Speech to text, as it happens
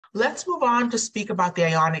Let's move on to speak about the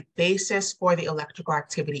ionic basis for the electrical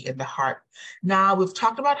activity in the heart. Now, we've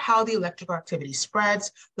talked about how the electrical activity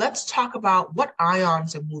spreads. Let's talk about what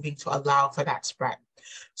ions are moving to allow for that spread.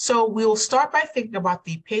 So we'll start by thinking about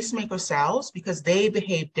the pacemaker cells because they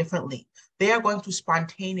behave differently. They are going to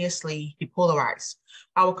spontaneously depolarize.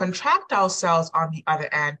 Our contractile cells, on the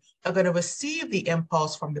other end, are going to receive the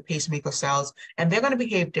impulse from the pacemaker cells, and they're going to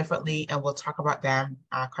behave differently, and we'll talk about them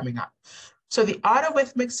coming up. So the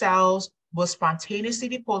autorhythmic cells will spontaneously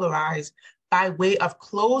depolarize by way of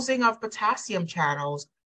closing of potassium channels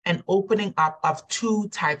and opening up of two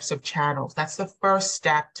types of channels. That's the first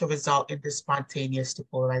step to result in this spontaneous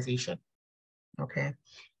depolarization, okay?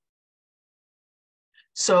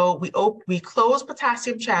 So we close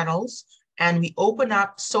potassium channels and we open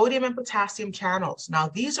up sodium and potassium channels. Now,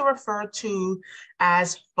 these are referred to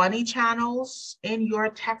as funny channels in your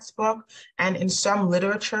textbook and in some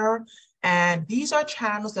literature. And these are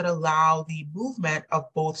channels that allow the movement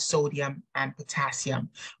of both sodium and potassium,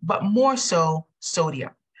 but more so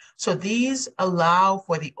sodium. So these allow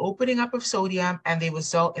for the opening up of sodium and they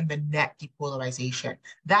result in the net depolarization.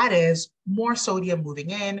 That is more sodium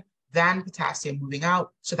moving in than potassium moving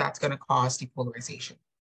out. So that's going to cause depolarization.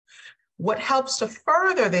 What helps to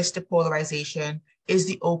further this depolarization is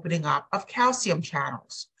the opening up of calcium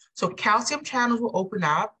channels. So calcium channels will open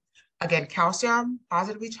up. Again, calcium,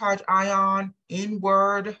 positively charged ion,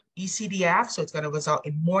 inward ECDF, so it's going to result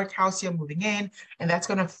in more calcium moving in, and that's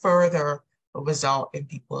going to further result in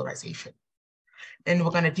depolarization. Then we're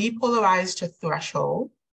going to depolarize to threshold.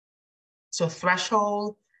 So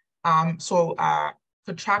threshold,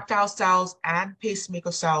 contractile cells and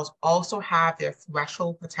pacemaker cells also have their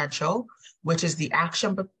threshold potential, which is the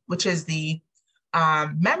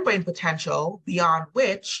membrane potential beyond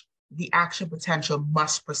which the action potential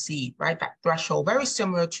must proceed, right? That threshold, very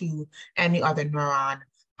similar to any other neuron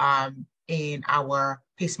in our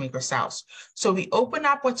pacemaker cells. So we open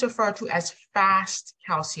up what's referred to as fast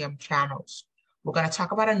calcium channels. We're going to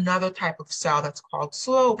talk about another type of cell that's called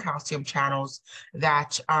slow calcium channels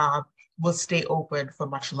that will stay open for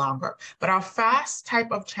much longer. But our fast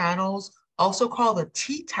type of channels, also called the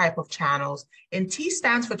T type of channels, and T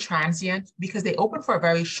stands for transient because they open for a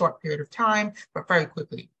very short period of time, but very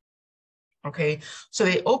quickly. Okay, so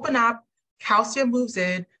they open up, calcium moves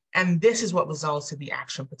in, and this is what results in the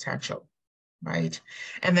action potential, right?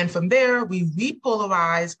 And then from there, we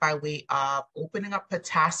repolarize by way of opening up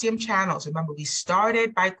potassium channels. Remember, we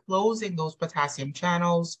started by closing those potassium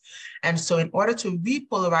channels. And so in order to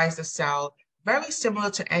repolarize the cell, very similar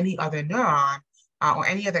to any other neuron or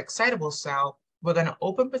any other excitable cell, we're going to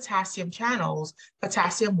open potassium channels.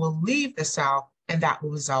 Potassium will leave the cell, and that will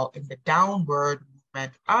result in the downward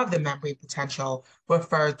of the membrane potential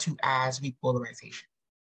referred to as repolarization.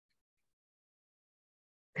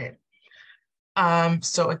 Okay.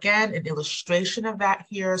 So again, an illustration of that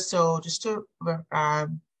here. So just to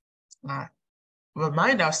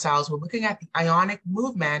remind ourselves, we're looking at the ionic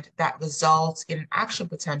movement that results in an action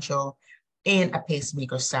potential in a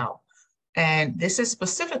pacemaker cell. And this is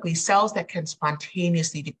specifically cells that can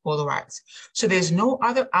spontaneously depolarize. So there's no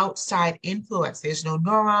other outside influence. There's no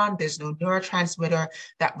neuron, there's no neurotransmitter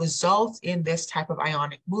that results in this type of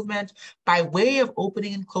ionic movement. By way of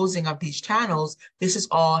opening and closing of these channels, this is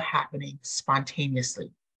all happening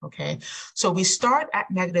spontaneously, okay? So we start at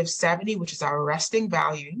 -70, which is our resting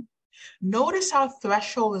value. Notice how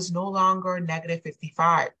threshold is no longer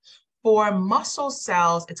 -55. For muscle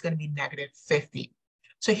cells, it's going to be -50.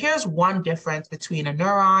 So here's one difference between a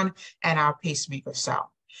neuron and our pacemaker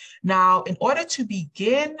cell. Now, in order to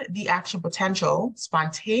begin the action potential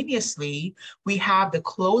spontaneously, we have the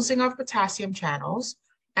closing of potassium channels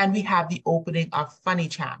and we have the opening of funny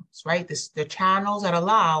channels, right? The channels that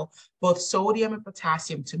allow both sodium and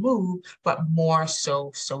potassium to move, but more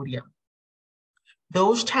so sodium.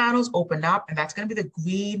 Those channels open up, and that's going to be the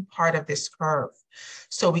green part of this curve.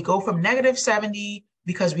 So we go from -70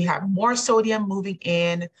 because we have more sodium moving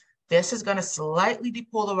in. This is going to slightly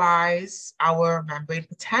depolarize our membrane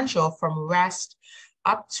potential from rest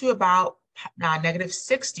up to about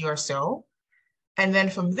 -60 or so. And then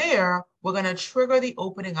from there, we're going to trigger the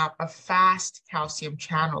opening up of fast calcium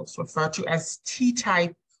channels, referred to as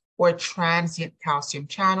T-type or transient calcium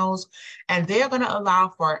channels. And they're going to allow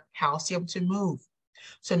for calcium to move.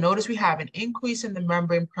 So notice we have an increase in the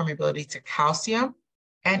membrane permeability to calcium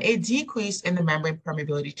and a decrease in the membrane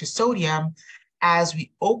permeability to sodium as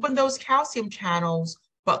we open those calcium channels,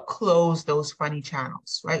 but close those funny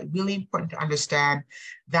channels, right? Really important to understand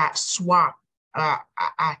that swap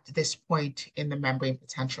at this point in the membrane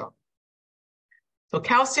potential. So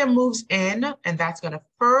calcium moves in, and that's going to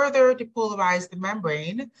further depolarize the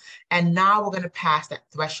membrane. And now we're going to pass that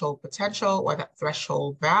threshold potential or that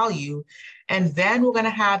threshold value. And then we're going to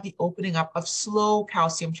have the opening up of slow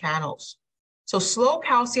calcium channels. So slow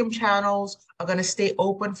calcium channels are going to stay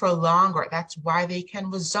open for longer. That's why they can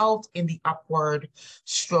result in the upward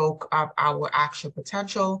stroke of our action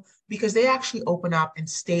potential, because they actually open up and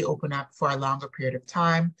stay open up for a longer period of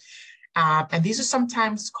time. And these are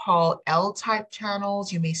sometimes called L-type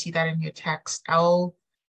channels. You may see that in your text,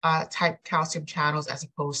 L-type calcium channels as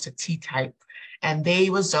opposed to T-type. And they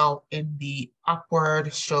result in the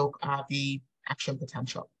upward stroke of the action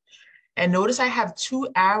potential. And notice I have two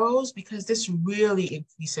arrows because this really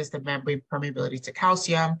increases the membrane permeability to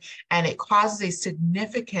calcium, and it causes a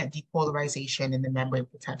significant depolarization in the membrane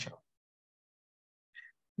potential.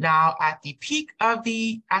 Now, at the peak of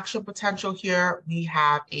the action potential here, we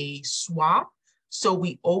have a swap. So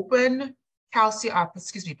we open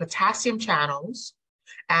potassium channels,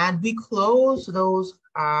 and we close those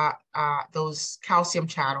calcium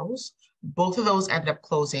channels. Both of those end up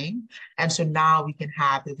closing. And so now we can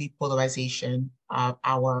have the depolarization of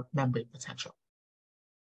our membrane potential.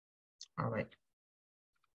 All right.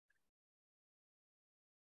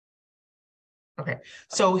 Okay,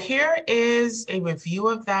 so here is a review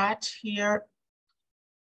of that here.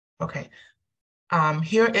 Okay,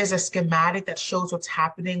 here is a schematic that shows what's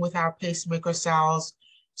happening with our pacemaker cells.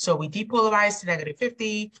 So we depolarize to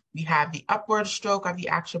 -50. We have the upward stroke of the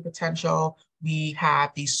action potential. We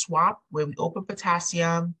have the swap where we open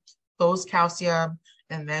potassium, close calcium,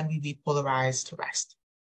 and then we depolarize to rest.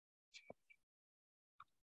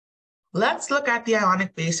 Let's look at the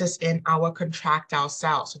ionic basis in our contractile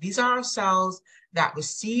cells. So these are our cells that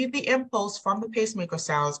receive the impulse from the pacemaker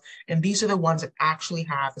cells, and these are the ones that actually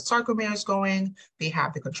have the sarcomeres going. They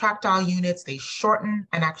have the contractile units. They shorten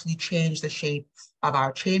and actually change the shape of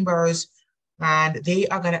our chambers, and they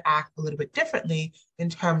are going to act a little bit differently in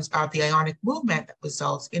terms of the ionic movement that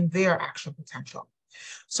results in their action potential.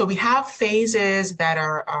 So we have phases that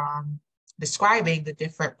are describing the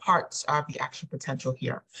different parts of the action potential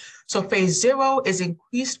here. So phase 0 is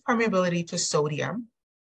increased permeability to sodium.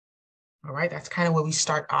 All right, that's kind of where we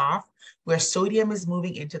start off, where sodium is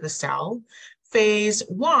moving into the cell. Phase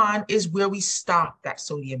 1 is where we stop that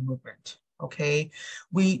sodium movement, okay?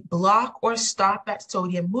 We block or stop that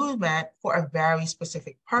sodium movement for a very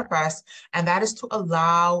specific purpose, and that is to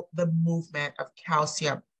allow the movement of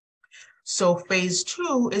calcium. So phase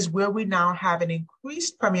 2 is where we now have an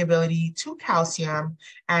increased permeability to calcium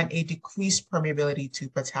and a decreased permeability to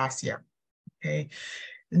potassium, okay?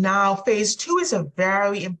 Now, phase 2 is a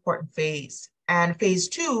very important phase. And phase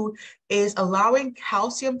 2 is allowing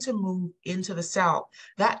calcium to move into the cell.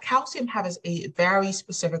 That calcium has a very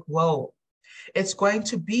specific role. It's going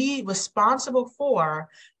to be responsible for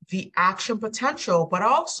the action potential, but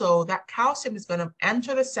also that calcium is going to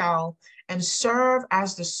enter the cell and serve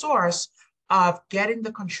as the source of getting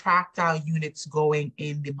the contractile units going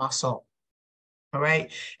in the muscle. All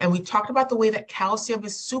right. And we talked about the way that calcium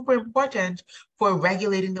is super important for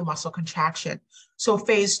regulating the muscle contraction. So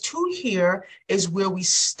phase 2 here is where we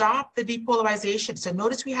stop the depolarization. So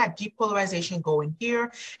notice we had depolarization going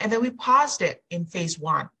here, and then we paused it in phase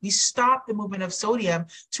 1. We stopped the movement of sodium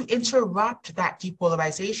to interrupt that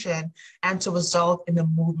depolarization and to result in the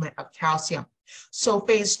movement of calcium. So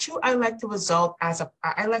phase 2, I like to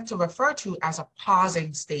refer to as a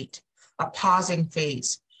pausing state, a pausing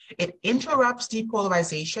phase. It interrupts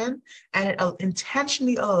depolarization, and it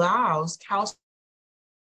intentionally allows calcium.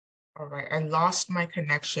 All right, I lost my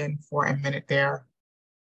connection for a minute there.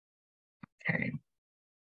 Okay.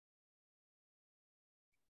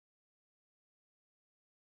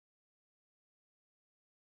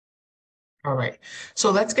 All right,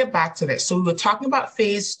 so let's get back to this. So we were talking about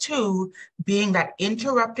phase 2 being that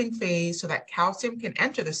interrupting phase so that calcium can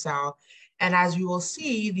enter the cell. And as you will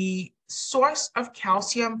see, the source of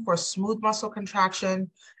calcium for smooth muscle contraction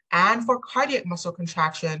and for cardiac muscle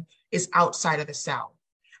contraction is outside of the cell.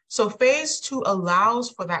 So phase 2 allows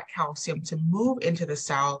for that calcium to move into the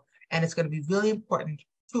cell, and it's going to be really important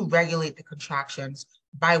to regulate the contractions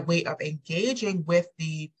by way of engaging with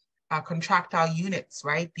the contractile units,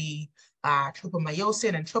 right? The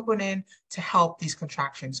tropomyosin and troponin to help these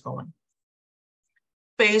contractions going.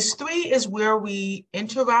 Phase 3 is where we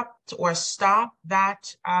interrupt or stop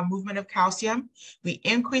that movement of calcium. We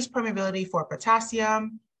increase permeability for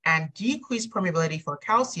potassium and decrease permeability for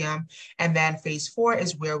calcium. And then phase 4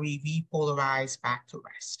 is where we repolarize back to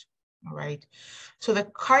rest. All right. So the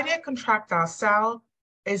cardiac contractile cell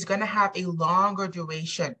is going to have a longer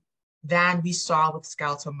duration than we saw with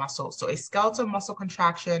skeletal muscle. So a skeletal muscle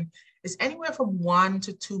contraction is anywhere from 1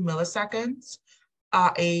 to 2 milliseconds.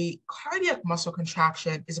 A cardiac muscle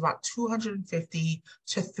contraction is about 250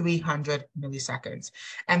 to 300 milliseconds.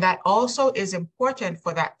 And that also is important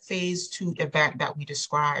for that phase 2 event that we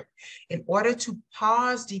described. In order to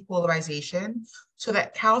pause depolarization so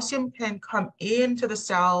that calcium can come into the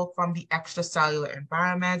cell from the extracellular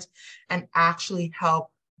environment and actually help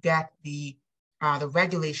get the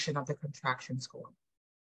regulation of the contractions going.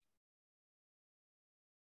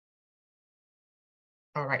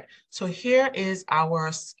 All right, so here is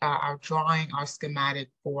our drawing, our schematic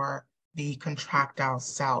for the contractile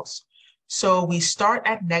cells. So we start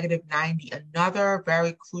at -90, another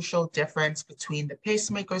very crucial difference between the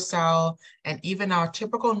pacemaker cell and even our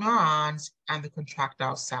typical neurons and the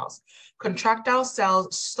contractile cells. Contractile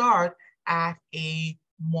cells start at a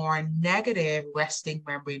more negative resting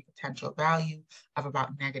membrane potential value of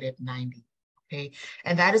about -90. Okay,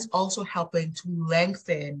 and that is also helping to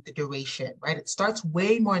lengthen the duration, right? It starts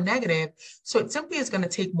way more negative, so it simply is going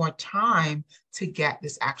to take more time to get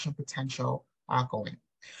this action potential going.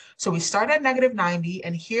 So we start at -90,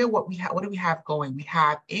 and here what do we have going? We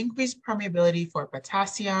have increased permeability for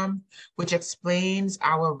potassium, which explains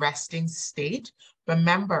our resting state.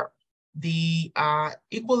 Remember, the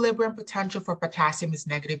equilibrium potential for potassium is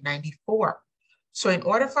 -94. So in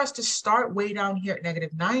order for us to start way down here at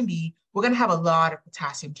 -90, we're going to have a lot of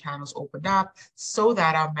potassium channels opened up so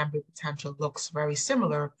that our membrane potential looks very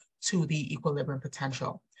similar to the equilibrium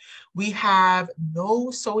potential. We have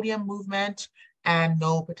no sodium movement and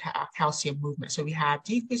no calcium movement. So we have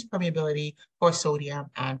decreased permeability for sodium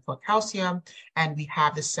and for calcium, and we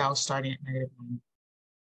have the cells starting at -90.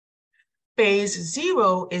 Phase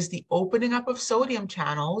 0 is the opening up of sodium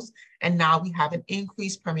channels, and now we have an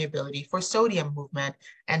increased permeability for sodium movement,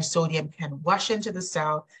 and sodium can rush into the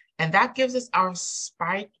cell, and that gives us our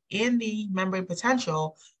spike in the membrane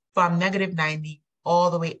potential from -90 all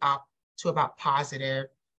the way up to about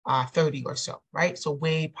 +30 or so, right? So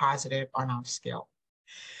way positive on our scale.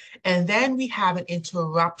 And then we have an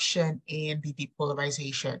interruption in the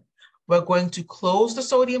depolarization. We're going to close the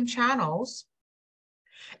sodium channels,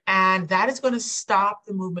 and that is going to stop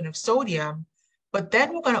the movement of sodium, but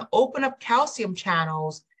then we're going to open up calcium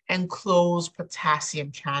channels and close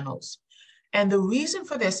potassium channels. And the reason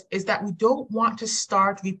for this is that we don't want to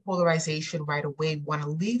start repolarization right away. We want to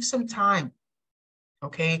leave some time,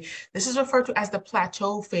 okay? This is referred to as the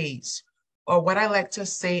plateau phase, or what I like to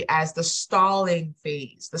say as the stalling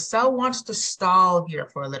phase. The cell wants to stall here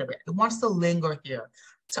for a little bit. It wants to linger here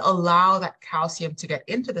to allow that calcium to get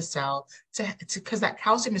into the cell, because that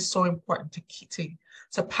calcium is so important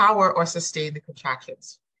to power or sustain the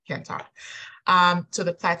contractions. Can't talk. So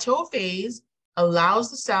the plateau phase allows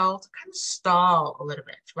the cell to kind of stall a little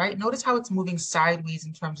bit, right? Notice how it's moving sideways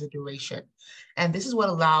in terms of duration. And this is what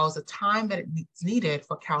allows the time that it's needed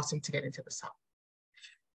for calcium to get into the cell.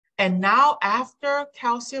 And now after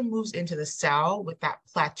calcium moves into the cell with that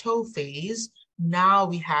plateau phase, now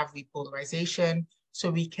we have repolarization. So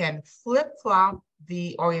we can flip-flop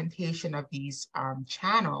the orientation of these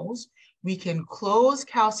channels. We can close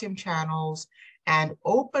calcium channels and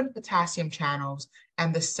open potassium channels,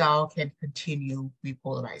 and the cell can continue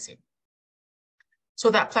repolarizing. So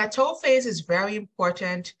that plateau phase is very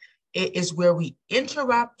important. It is where we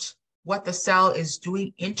interrupt what the cell is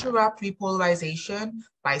doing, interrupt repolarization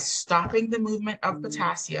by stopping the movement of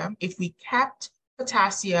potassium. If we kept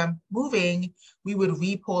potassium moving, we would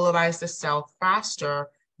repolarize the cell faster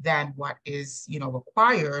than what is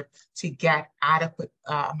required to get adequate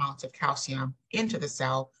amounts of calcium into the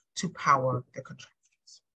cell to power the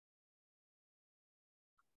contractions.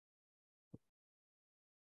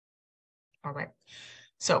 All right,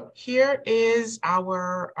 so here is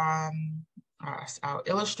our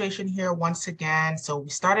illustration here once again. So we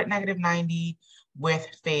start at -90 with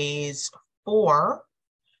phase 4.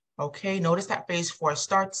 Okay, notice that phase 4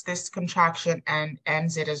 starts this contraction and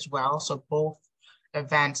ends it as well. So both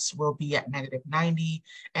events will be at -90.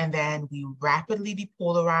 And then we rapidly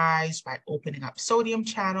depolarize by opening up sodium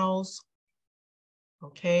channels.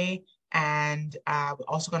 Okay, and we're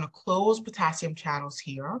also going to close potassium channels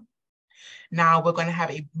here. Now we're going to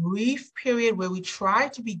have a brief period where we try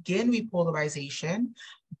to begin repolarization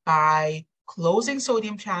by closing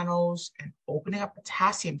sodium channels and opening up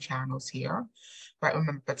potassium channels here. Right,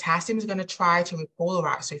 remember, potassium is going to try to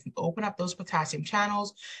repolarize. So if you open up those potassium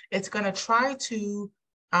channels, it's going to try to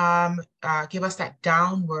give us that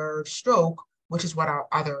downward stroke, which is what our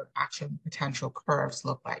other action potential curves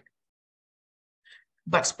look like.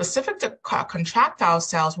 But specific to contractile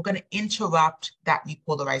cells, we're going to interrupt that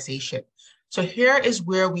repolarization. So here is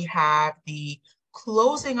where we have the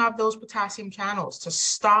closing of those potassium channels to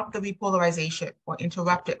stop the repolarization or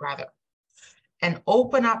interrupt it rather, and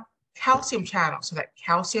open up calcium channels so that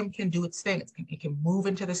calcium can do its thing. It can move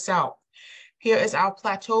into the cell. Here is our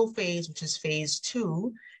plateau phase, which is phase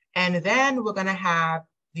 2. And then we're going to have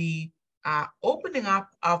the opening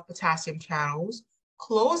up of potassium channels,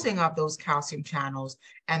 closing of those calcium channels,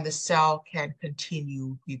 and the cell can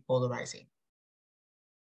continue repolarizing.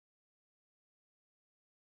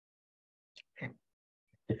 Okay.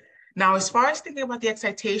 Now, as far as thinking about the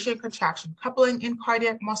excitation, contraction, coupling in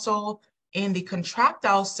cardiac muscle, in the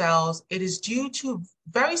contractile cells, it is due to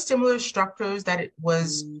very similar structures that it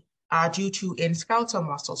was due to in skeletal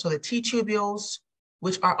muscle. So the T-tubules,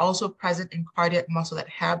 which are also present in cardiac muscle that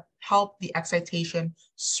have helped the excitation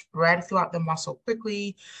spread throughout the muscle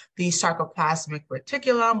quickly. The sarcoplasmic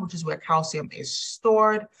reticulum, which is where calcium is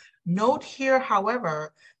stored. Note here,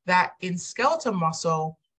 however, that in skeletal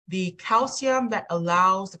muscle, the calcium that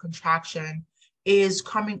allows the contraction is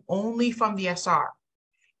coming only from the SR.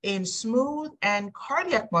 In smooth and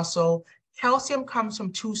cardiac muscle, calcium comes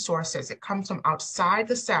from two sources. It comes from outside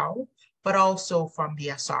the cell, but also from the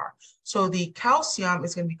SR. So the calcium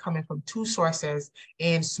is going to be coming from two sources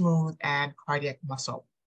in smooth and cardiac muscle.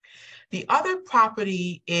 The other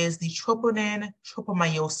property is the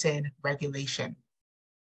troponin-tropomyosin regulation.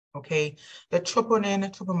 Okay, the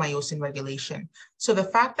troponin-tropomyosin regulation. So the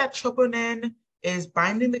fact that troponin is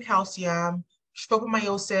binding the calcium,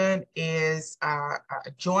 tropomyosin is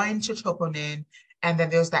joined to troponin, and then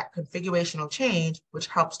there's that configurational change, which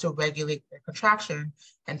helps to regulate the contraction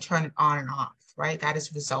and turn it on and off, right? That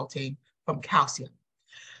is resulting from calcium.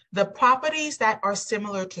 The properties that are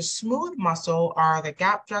similar to smooth muscle are the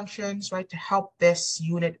gap junctions, right? To help this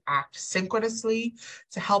unit act synchronously,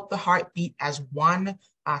 to help the heart beat as one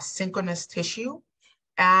synchronous tissue,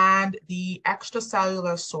 and the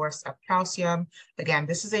extracellular source of calcium. Again,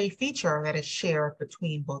 this is a feature that is shared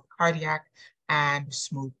between both cardiac and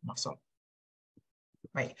smooth muscle,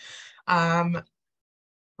 right?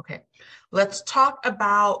 Okay, let's talk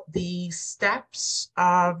about the steps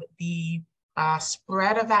of the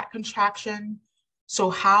spread of that contraction.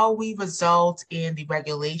 So how we result in the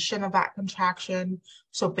regulation of that contraction.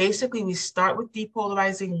 So basically we start with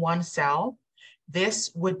depolarizing one cell.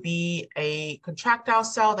 This would be a contractile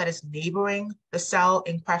cell that is neighboring the cell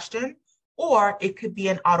in question, or it could be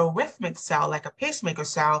an autorhythmic cell like a pacemaker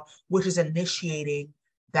cell, which is initiating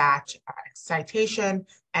that excitation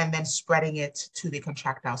and then spreading it to the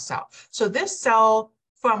contractile cell. So this cell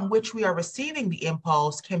from which we are receiving the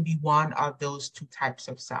impulse can be one of those two types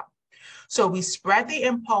of cell. So we spread the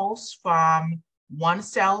impulse from one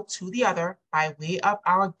cell to the other by way of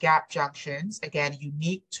our gap junctions, again,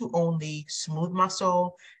 unique to only smooth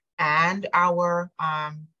muscle and our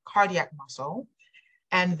cardiac muscle.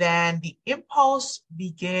 And then the impulse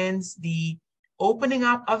begins the opening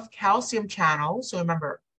up of calcium channels. So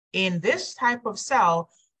remember, in this type of cell,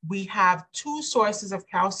 we have two sources of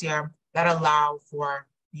calcium that allow for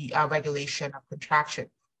the regulation of contraction.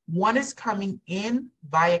 One is coming in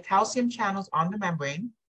via calcium channels on the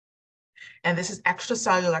membrane, and this is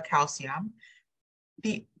extracellular calcium.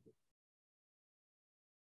 The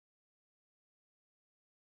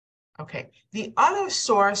other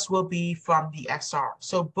source will be from the SR.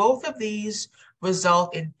 So both of these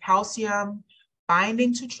result in calcium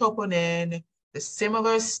binding to troponin, the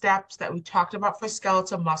similar steps that we talked about for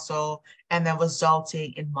skeletal muscle, and then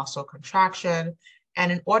resulting in muscle contraction.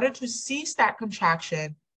 And in order to cease that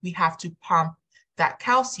contraction, we have to pump that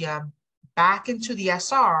calcium back into the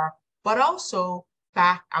SR, but also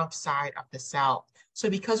back outside of the cell. So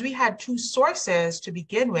because we had two sources to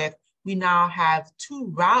begin with, we now have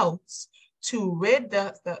two routes to rid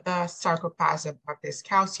the sarcoplasm of this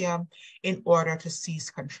calcium. In order to cease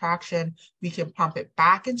contraction, we can pump it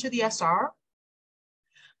back into the SR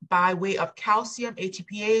by way of calcium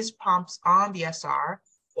ATPase pumps on the SR,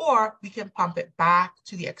 or we can pump it back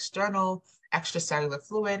to the external extracellular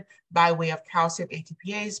fluid by way of calcium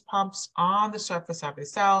ATPase pumps on the surface of the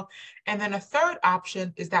cell. And then a third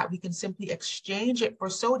option is that we can simply exchange it for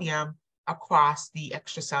sodium across the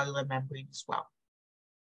extracellular membrane as well.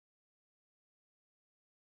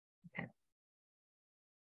 Okay.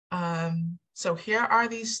 So here are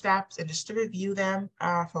these steps, and just to review them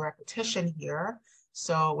for repetition here.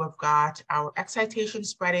 So we've got our excitation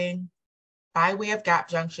spreading by way of gap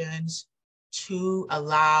junctions to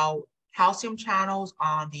allow calcium channels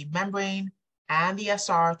on the membrane and the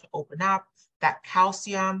SR to open up. That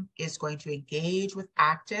calcium is going to engage with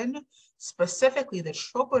actin, specifically the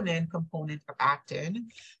troponin component of actin.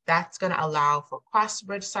 That's going to allow for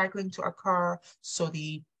cross-bridge cycling to occur, so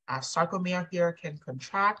the sarcomere here can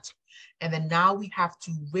contract. And then now we have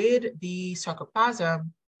to rid the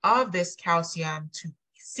sarcoplasm of this calcium to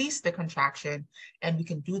cease the contraction. And we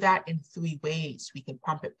can do that in 3 ways. We can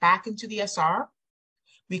pump it back into the SR,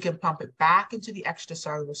 we can pump it back into the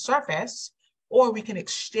extracellular surface, or we can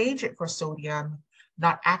exchange it for sodium,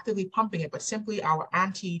 not actively pumping it, but simply our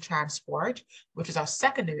anti-transport, which is our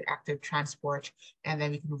secondary active transport, and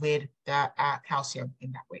then we can rid the calcium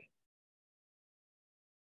in that way.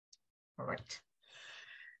 All right.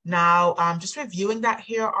 Now, just reviewing that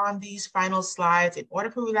here on these final slides, in order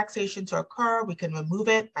for relaxation to occur, we can remove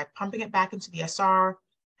it by pumping it back into the SR,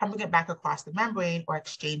 pumping it back across the membrane, or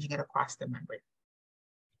exchanging it across the membrane.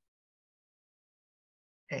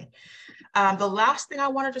 Okay. The last thing I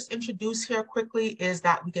want to just introduce here quickly is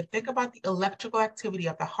that we can think about the electrical activity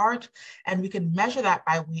of the heart, and we can measure that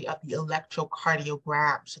by way of the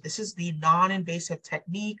electrocardiogram. So this is the non-invasive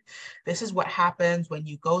technique. This is what happens when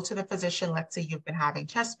you go to the physician. Let's say you've been having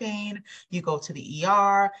chest pain, you go to the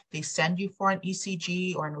ER, they send you for an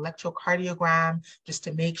ECG or an electrocardiogram just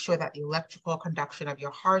to make sure that the electrical conduction of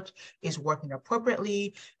your heart is working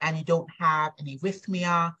appropriately and you don't have an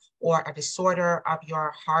arrhythmia or a disorder of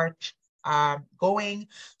your heart going.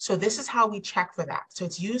 So this is how we check for that. So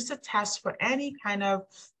it's used to test for any kind of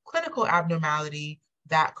clinical abnormality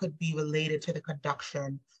that could be related to the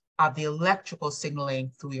conduction of the electrical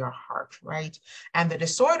signaling through your heart, right? And the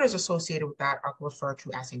disorders associated with that are referred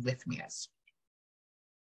to as arrhythmias.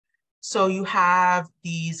 So you have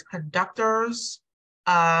these conductors,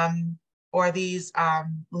 or these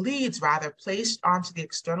leads rather, placed onto the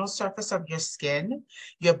external surface of your skin.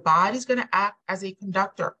 Your body's going to act as a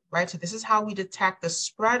conductor, right? So this is how we detect the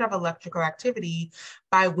spread of electrical activity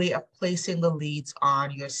by way of placing the leads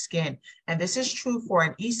on your skin. And this is true for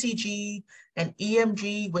an ECG, an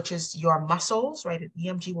EMG, which is your muscles, right? An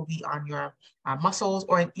EMG will be on your muscles,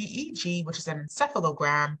 or an EEG, which is an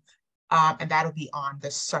encephalogram, and that'll be on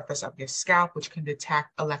the surface of your scalp, which can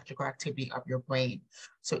detect electrical activity of your brain.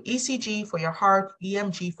 So ECG for your heart,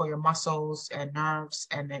 EMG for your muscles and nerves,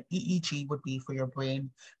 and then EEG would be for your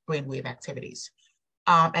brainwave activities.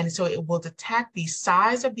 And so it will detect the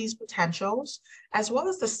size of these potentials as well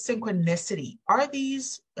as the synchronicity. Are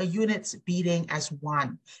these units beating as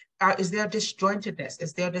one? Is there disjointedness?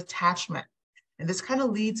 Is there detachment? And this kind of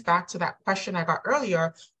leads back to that question I got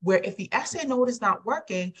earlier, where if the SA node is not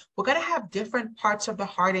working, we're going to have different parts of the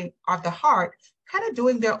heart kind of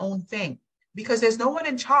doing their own thing, because there's no one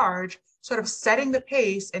in charge sort of setting the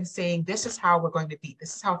pace and saying, this is how we're going to beat,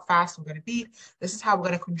 this is how fast we're going to beat, this is how we're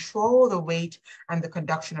going to control the rate and the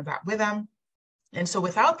conduction of that rhythm. And so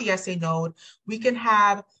without the SA node, we can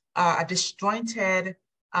have a disjointed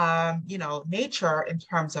nature in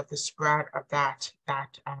terms of the spread of that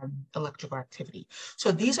electrical activity.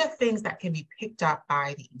 So these are things that can be picked up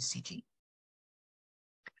by the ECG.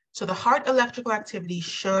 So the heart electrical activity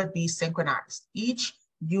should be synchronized. Each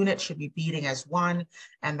unit should be beating as one,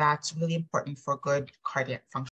 and that's really important for good cardiac function.